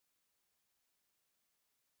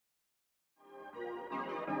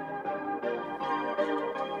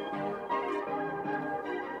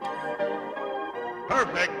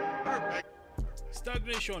STAKK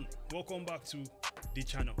Nation, welcome back to the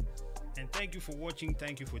channel, and thank you for watching.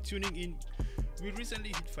 Thank you for tuning in. We recently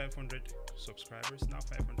hit 500 subscribers, now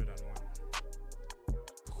 501.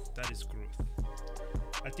 That is growth.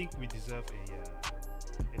 I think we deserve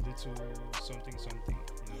a little something,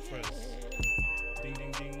 first. Ding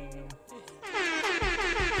ding ding. Yes,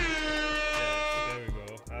 there we go.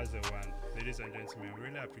 That's the one. Ladies and gentlemen, we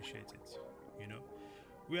really appreciate it.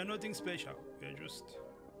 We are nothing special. We are just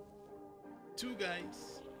two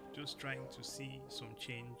guys just trying to see some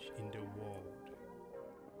change in the world.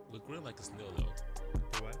 We're growing like a snail, though.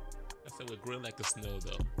 What? I said we're growing like a snail,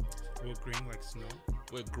 though. We're growing like snow.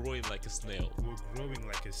 We're growing like a snail. We're growing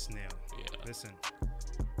like a snail. Yeah. Listen,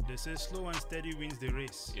 they say slow and steady wins the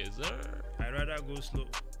race. Yes, sir. I'd rather go slow,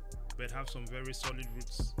 but have some very solid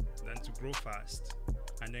roots than to grow fast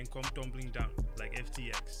and then come tumbling down like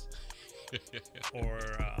FTX. Or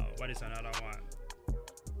what is another one?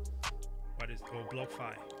 Or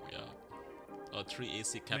BlockFi. Yeah. Or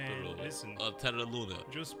 3AC Capital. Man, listen. Or Terra Luna.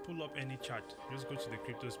 Just pull up any chart. Just go to the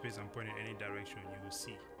crypto space and point in any direction. You will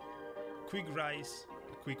see quick rise,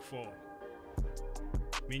 quick fall.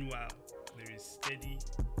 Meanwhile, there is steady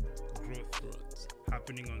growth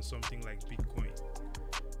happening on something like Bitcoin.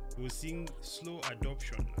 We're seeing slow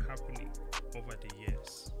adoption happening over the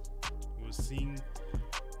years. We're seeing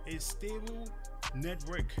a stable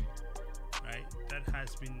network, right, that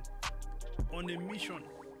has been on a mission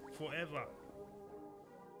forever,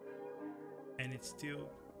 and it's still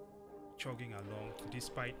chugging along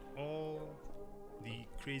despite all the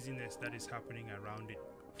craziness that is happening around it.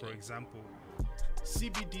 For example,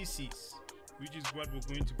 CBDCs, which is what we're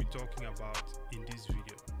going to be talking about in this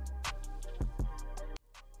video.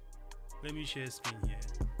 Let me share screen here,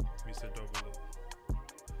 Mr. Double O.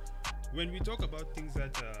 When we talk about things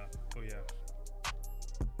that oh yeah,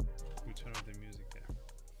 we turn off the music there.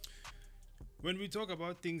 When we talk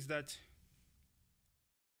about things that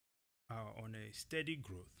are on a steady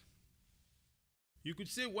growth, you could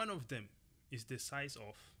say one of them is the size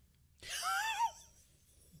of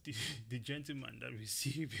the gentleman that we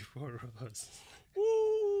see before us.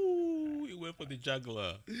 Ooh, he went for the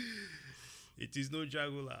juggler. It is no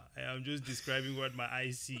juggler. I am just describing what my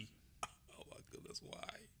eyes see. Oh my goodness,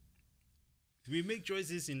 why? We make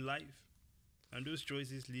choices in life, and those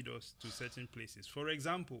choices lead us to certain places. For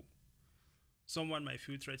example, someone might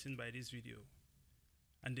feel threatened by this video,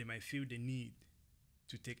 and they might feel the need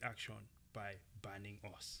to take action by banning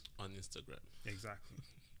us on Instagram. Exactly.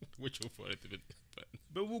 Which will for it,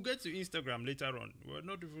 but we'll get to Instagram later on. We're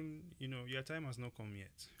not even, your time has not come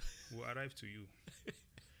yet. We'll arrive to you.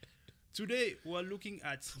 Today, we're looking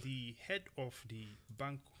at the head of the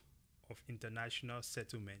Bank of International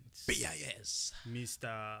Settlements, BIS,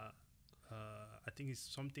 Mr. I think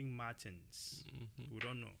it's something Martins. We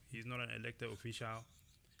don't know. He's not an elected official.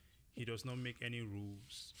 He does not make any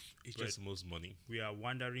rules. He just moves money. We are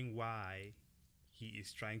wondering why he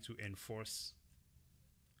is trying to enforce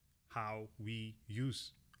how we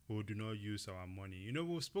use or do not use our money.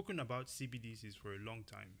 We've spoken about CBDCs for a long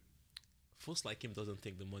time. Folks like him doesn't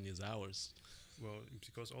think the money is ours. Well,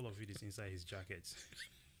 because all of it is inside his jacket.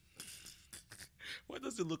 Why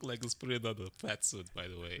does it look like he's putting on a fat suit, by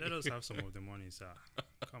the way? Let us have some of the money, sir.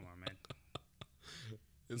 Come on, man.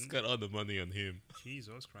 It's got all the money on him.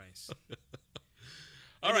 Jesus Christ.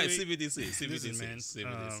 All right, CBDC. Listen, man,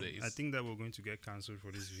 CBDCs. I think that we're going to get cancelled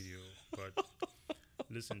for this video. But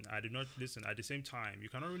listen, I did not listen. At the same time, you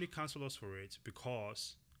cannot really cancel us for it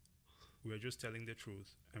because we're just telling the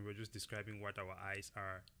truth and we're just describing what our eyes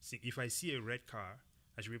are seeing. If I see a red car,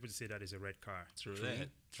 I should be able to say that is a red car. True. Okay.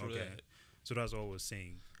 That. So that's all we're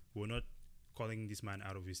saying. We're not calling this man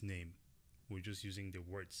out of his name. We're just using the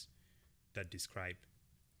words that describe.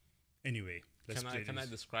 Anyway, can I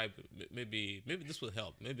describe? Maybe this will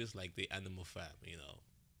help. Maybe it's like the Animal Farm.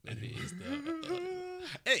 Maybe it's the.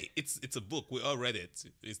 Hey, it's a book. We all read it.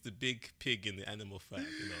 It's the big pig in the Animal Farm.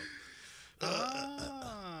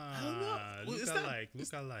 Look alike.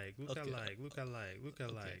 Right.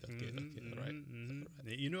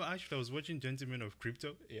 Actually, I was watching Gentlemen of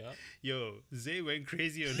Crypto. Yeah. Yo, Zay went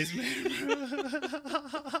crazy on this man.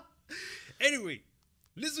 Anyway,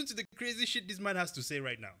 listen to the crazy shit this man has to say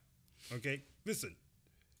right now. Okay, listen.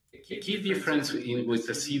 The key difference with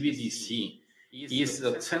the CBDC is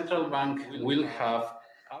that central bank will have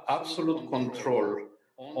absolute control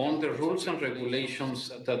on the rules and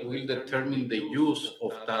regulations that will determine the use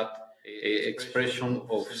of that expression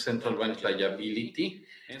of central bank liability.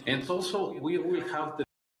 And also we will have the...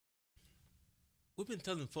 We've been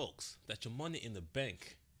telling folks that your money in the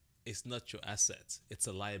bank is not your asset. It's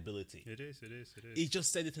a liability. It is. He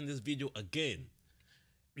just said it in this video again.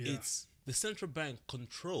 Yeah. It's the central bank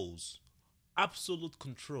controls absolute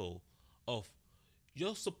control of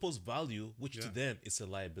your supposed value, which to Yeah. them is a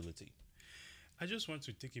liability. I just want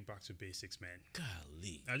to take it back to basics, man.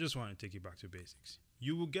 Golly. I just want to take it back to basics.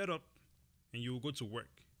 You will get up and you will go to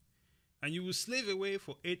work and you will slave away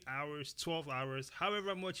for 8 hours, 12 hours,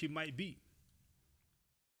 however much it might be.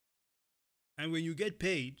 And when you get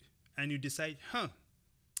paid and you decide,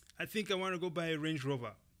 I think I want to go buy a Range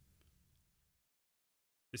Rover,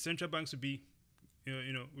 the central banks will be,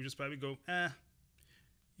 we just probably go,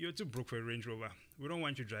 you're too broke for a Range Rover. We don't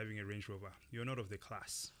want you driving a Range Rover. You're not of the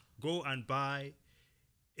class. Go and buy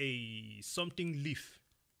a something Leaf,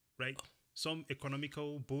 right? Some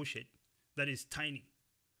economical bullshit that is tiny.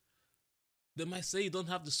 They might say you don't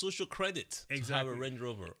have the social credit to have Exactly. a Range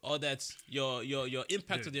Rover, or that your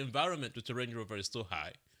impact Yeah. on the environment with a Range Rover is too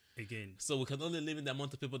high. Again, So we can only limit the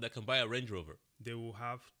amount of people that can buy a Range Rover. they will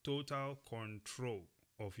have total control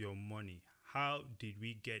of your money. How did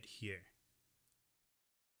we get here?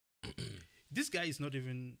 This guy is not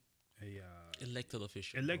even a Elected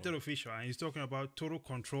official. elected official, and he's talking about total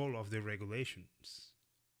control of the regulations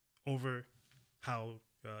over how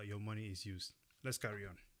your money is used. Let's carry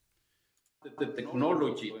on. The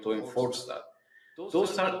technology to enforce that.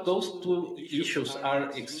 Those two issues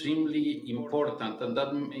are extremely important, and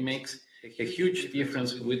that makes a huge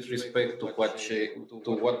difference with respect to what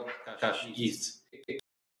cash is.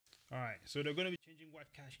 All right, so they're going to be changing what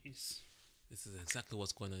cash is. This is exactly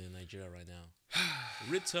what's going on in Nigeria right now.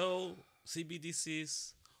 Retail,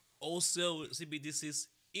 CBDCs, wholesale CBDCs.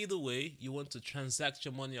 Either way, you want to transact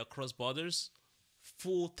your money across borders,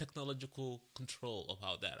 full technological control of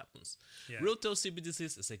how that happens. Yeah. Retail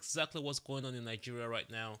CBDCs is exactly what's going on in Nigeria right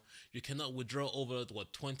now. You cannot withdraw over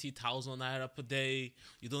 20,000 naira per day.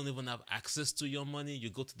 You don't even have access to your money. You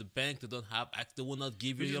go to the bank, they will not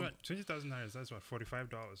give you Which is your. what, 20,000 naira, that's what,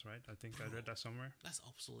 $45, right? I think I read that somewhere. That's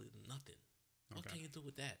absolutely nothing. What Okay. can you do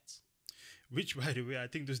with that? Which, by the way, I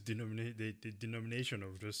think the denomination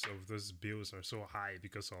of those bills are so high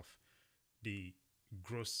because of the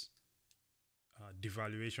gross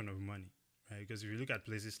devaluation of money, right? Because if you look at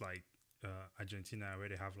places like Argentina, where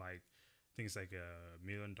they have like things like $1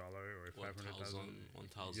 million or a 500,000,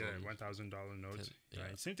 $1,000 note, yeah.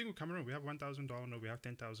 right? Same thing with Cameroon. We have $1,000 note, we have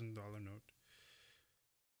 $10,000 note,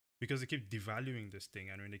 because they keep devaluing this thing,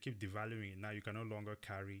 and when they keep devaluing it, now you can no longer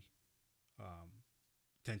carry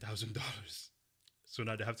 $10,000. So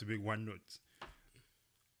now they have to make one note.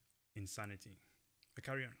 Insanity. But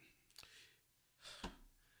carry on.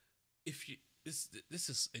 If you this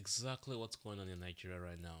is exactly what's going on in Nigeria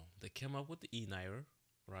right now. They came up with the e-naira,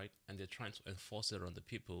 right, and they're trying to enforce it on the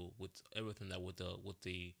people with everything that with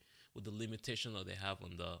the limitation that they have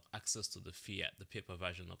on the access to the fiat, the paper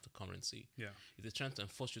version of the currency. Yeah. They're trying to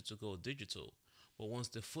enforce you to go digital, but once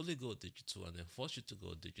they fully go digital and they force you to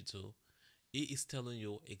go digital, it is telling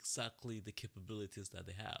you exactly the capabilities that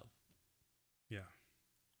they have Yeah.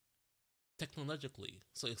 technologically.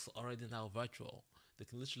 So it's already now virtual. They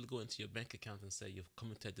can literally go into your bank account and say you've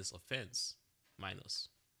committed this offense, minus.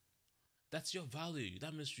 That's your value.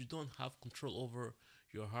 That means you don't have control over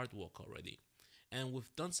your hard work already. And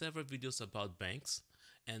we've done several videos about banks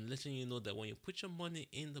and letting you know that when you put your money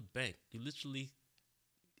in the bank,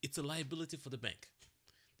 it's a liability for the bank.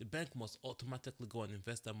 The bank must automatically go and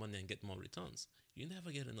invest that money and get more returns. You never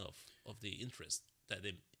get enough of the interest that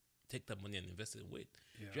they take that money and invest it with.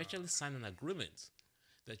 Yeah. You actually sign an agreement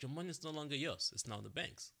that your money is no longer yours, it's now the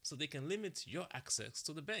bank's. So they can limit your access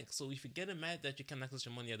to the bank. So if you're getting mad that you can access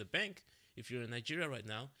your money at the bank, if you're in Nigeria right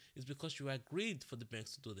now, it's because you agreed for the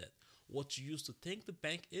banks to do that. What you used to think the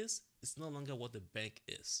bank is no longer what the bank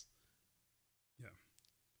is. Yeah.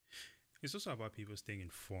 It's also about people staying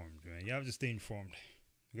informed, man. You have to stay informed.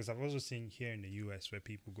 Because I've also seen here in the US where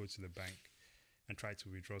people go to the bank and try to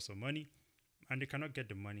withdraw some money and they cannot get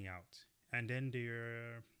the money out. And then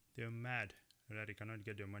they're mad that they cannot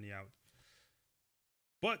get their money out.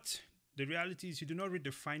 But the reality is you do not read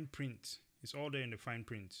the fine print. It's all there in the fine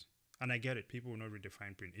print. And I get it. People will not read the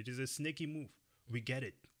fine print. It is a snaky move. We get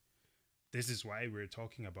it. This is why we're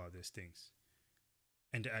talking about these things.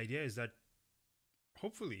 And the idea is that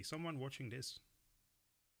hopefully someone watching this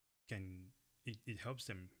it helps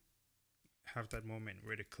them have that moment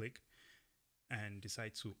where they click and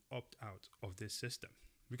decide to opt out of this system.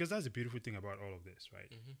 Because that's the beautiful thing about all of this, right?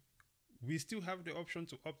 Mm-hmm. We still have the option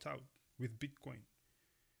to opt out with Bitcoin.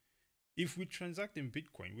 If we transact in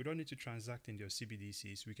Bitcoin, we don't need to transact in their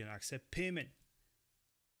CBDCs. We can accept payment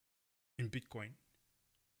in Bitcoin,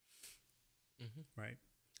 right?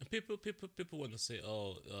 And people want to say,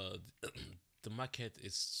 the market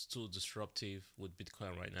is too disruptive with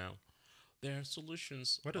Bitcoin right now. There are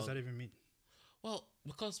solutions. What does that even mean? Well,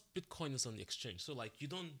 because Bitcoin is on the exchange, so like you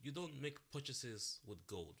don't make purchases with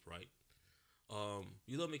gold, right?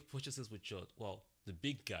 You don't make purchases with your, well, the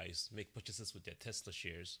big guys make purchases with their Tesla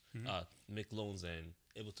shares, make loans and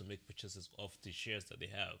able to make purchases of the shares that they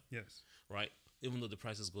have. Yes. Right? Even though the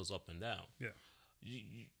prices goes up and down. Yeah.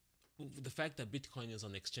 The fact that Bitcoin is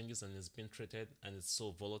on exchanges and is being traded and it's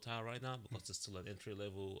so volatile right now because it's still an entry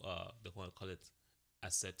level, they want to call it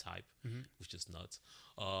asset type, which is not.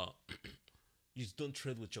 You don't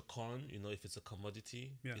trade with your coin, you know, if it's a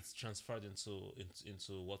commodity, it's transferred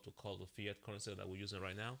into what we call the fiat currency that we're using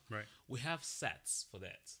right now. Right. We have sats for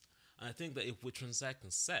that. And I think that if we transact in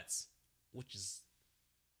sats, which is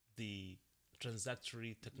the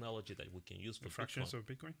transactory technology that we can use for fractions Bitcoin. of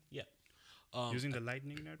Bitcoin? Yeah. Using the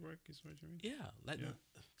Lightning Network is what you mean? Yeah, Lightning.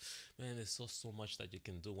 Yeah. Man, there's so much that you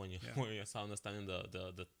can do when you're understanding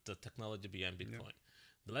the technology behind Bitcoin.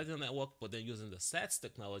 Yeah. The Lightning Network, but then using the SATS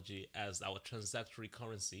technology as our transactory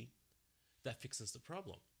currency, that fixes the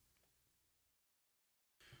problem.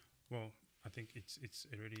 Well, I think it's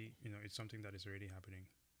already, you know, it's something that is already happening.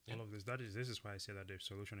 Yep. All of this is why I say that the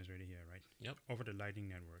solution is already here, right? Yep. Over the Lightning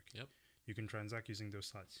Network. Yep. You can transact using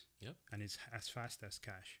those sats. Yep. And it's as fast as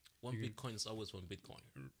cash. One Bitcoin is always one Bitcoin.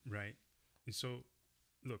 Right. And so,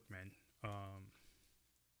 look, man.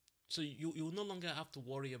 So you no longer have to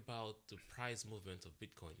worry about the price movement of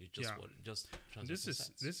Bitcoin. You just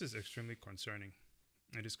transact. This is extremely concerning.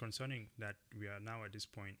 It is concerning that we are now at this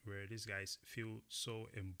point where these guys feel so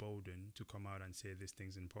emboldened to come out and say these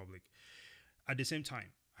things in public. At the same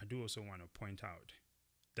time, I do also want to point out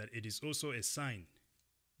that it is also a sign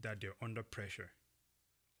that they're under pressure.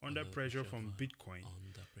 Under pressure from Bitcoin.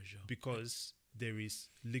 Under pressure. Because there is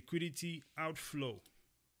liquidity outflow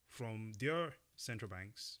from their central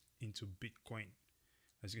banks into Bitcoin.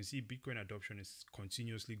 As you can see, Bitcoin adoption is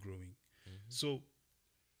continuously growing. So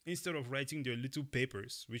instead of writing their little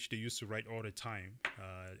papers, which they used to write all the time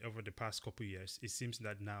over the past couple of years, it seems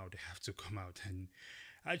that now they have to come out and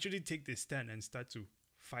actually take the stand and start to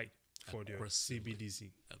fight for their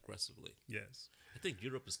CBDC. Aggressively. Yes. I think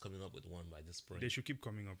Europe is coming up with one by this spring. They should keep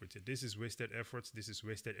coming up with it. This is wasted efforts. This is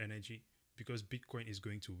wasted energy because Bitcoin is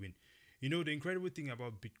going to win. You know, the incredible thing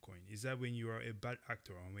about Bitcoin is that when you are a bad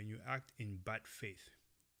actor and when you act in bad faith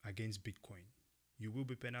against Bitcoin, you will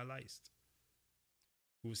be penalized.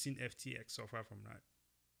 We've seen FTX suffer from that.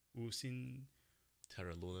 We've seen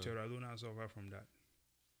Terra Luna suffer from that.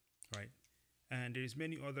 Right? And there's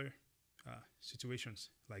many other situations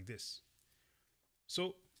like this.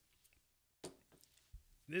 So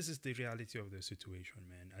this is the reality of the situation,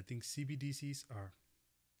 man. I think CBDCs are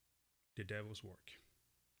the devil's work,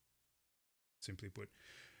 simply put.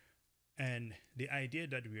 And the idea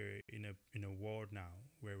that we're in a world now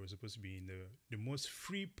where we're supposed to be in the most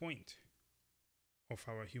free point of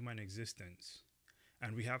our human existence,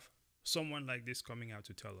 and we have someone like this coming out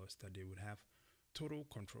to tell us that they would have total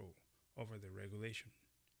control over the regulation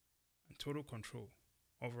and total control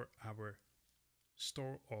over our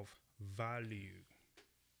store of value.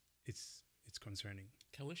 It's concerning.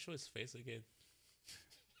 Can we show his face again?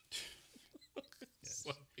 Yes.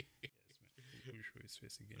 Sorry. Yes, man. We show his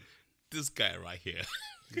face again. This guy right here.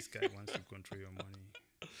 This guy wants to control your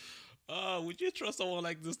money. Would you trust someone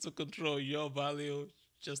like this to control your value?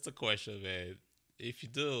 Just a question, man. If you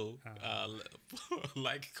do,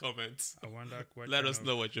 like, comment. I wonder what. Let us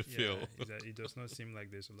know what you feel. Is that it does not seem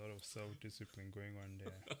like there's a lot of self-discipline going on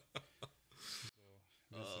there.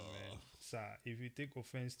 So, listen, man. Sir, if you take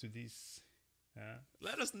offense to this,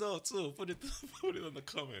 let us know too. Put it on the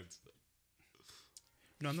comments.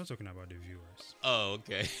 No, I'm not talking about the viewers. Oh,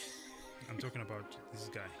 okay. I'm talking about this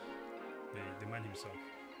guy, the man himself.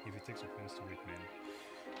 If he takes offense to it, man,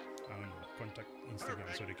 I don't know, contact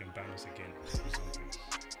Instagram so they can ban us again or something.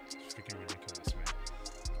 It's freaking ridiculous, man.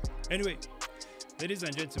 Anyway, ladies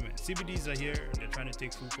and gentlemen, CBDs are here. They're trying to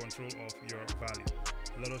take full control of your value.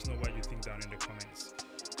 Let us know what you think down in the comments.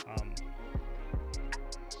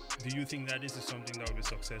 Do you think that this is something that will be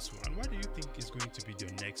successful? And what do you think is going to be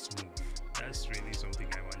your next move? That's really something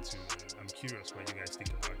I want to. I'm curious what you guys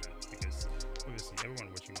think about that, because obviously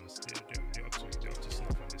everyone watching us, they're up to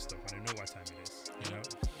snuff on this stuff, and they know what time it is. You know.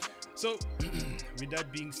 So, with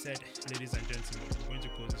that being said, ladies and gentlemen, we're going to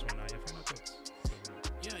close this one now. Your final thoughts?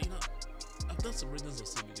 Yeah, you know, I've done some readings of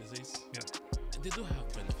CBDCs. Yeah. And they do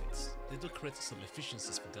have benefits. They do create some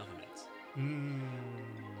efficiencies for government.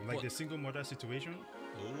 Like the single mother situation.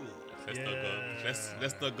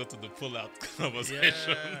 Let's not go to the pull-out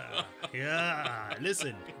conversation. Yeah.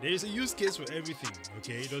 Listen, there is a use case for everything.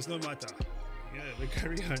 Okay, it does not matter. Yeah, but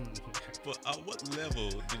carry on. But at what level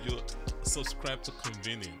did you subscribe to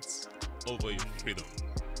convenience? over your freedom.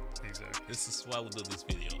 Exactly. This is why we do these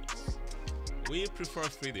videos. We prefer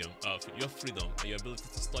freedom of your freedom and your ability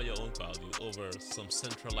to store your own value over some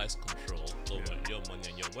centralized control over your money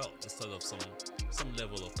and your wealth instead of some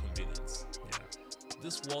level of convenience. Yeah.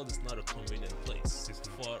 This world is not a convenient place.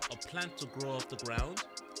 For a plant to grow off the ground,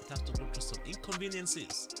 it has to go through some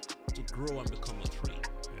inconveniences to grow and become a tree.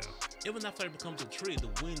 Yeah. Even after it becomes a tree, the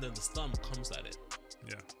wind and the storm comes at it.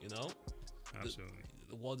 Yeah. You know? Absolutely.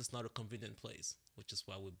 The world is not a convenient place, which is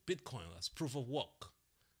why with Bitcoin as proof of work,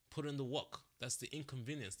 put in the work. That's the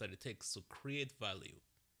inconvenience that it takes to create value.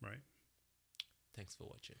 Right. Thanks for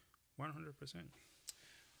watching. 100%.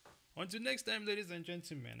 Until next time, ladies and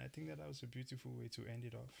gentlemen, I think that was a beautiful way to end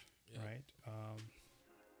it off. Yeah. Right.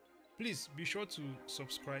 Please be sure to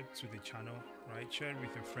subscribe to the channel. Right. Share it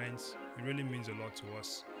with your friends. It really means a lot to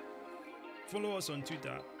us. Follow us on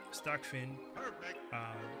Twitter, STAKK. Perfect.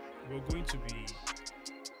 We're going to be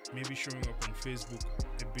maybe showing up on Facebook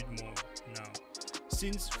a bit more now,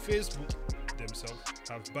 since Facebook themselves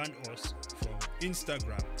have banned us from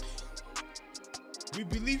Instagram. We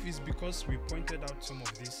believe it's because we pointed out some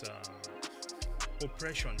of this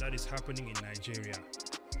oppression that is happening in Nigeria,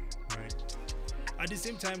 right? At the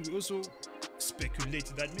same time, we also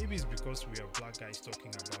speculate that maybe it's because we are black guys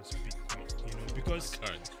talking about Bitcoin, you know, because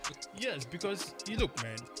yes, because you look,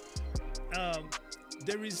 man,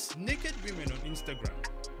 there is naked women on Instagram.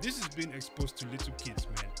 This is being exposed to little kids,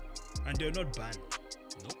 man, and they're not banned.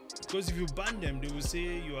 Nope. Because if you ban them, they will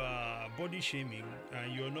say you are body shaming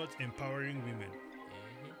and you're not empowering women.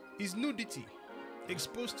 It's nudity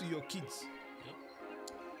exposed to your kids. Yep.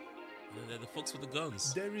 And they're the folks with the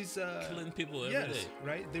guns. There is killing people every day.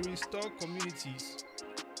 Right. There is STAKK communities,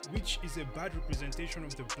 which is a bad representation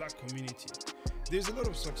of the black community. There's a lot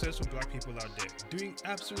of successful black people out there doing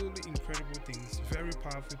absolutely incredible things, very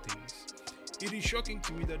powerful things. It is shocking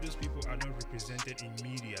to me that those people are not represented in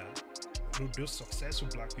media. Those successful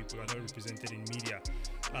black people are not represented in media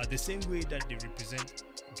the same way that they represent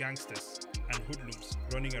gangsters and hoodlums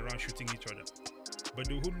running around shooting each other. But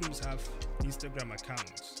the hoodlums have Instagram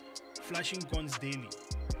accounts, flashing guns daily.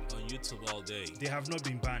 On YouTube all day. They have not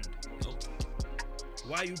been banned. Nope.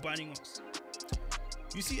 Why are you banning us?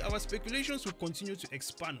 You see, our speculations will continue to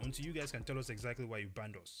expand until you guys can tell us exactly why you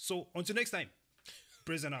banned us. So until next time,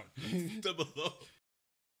 praise and out. Double up.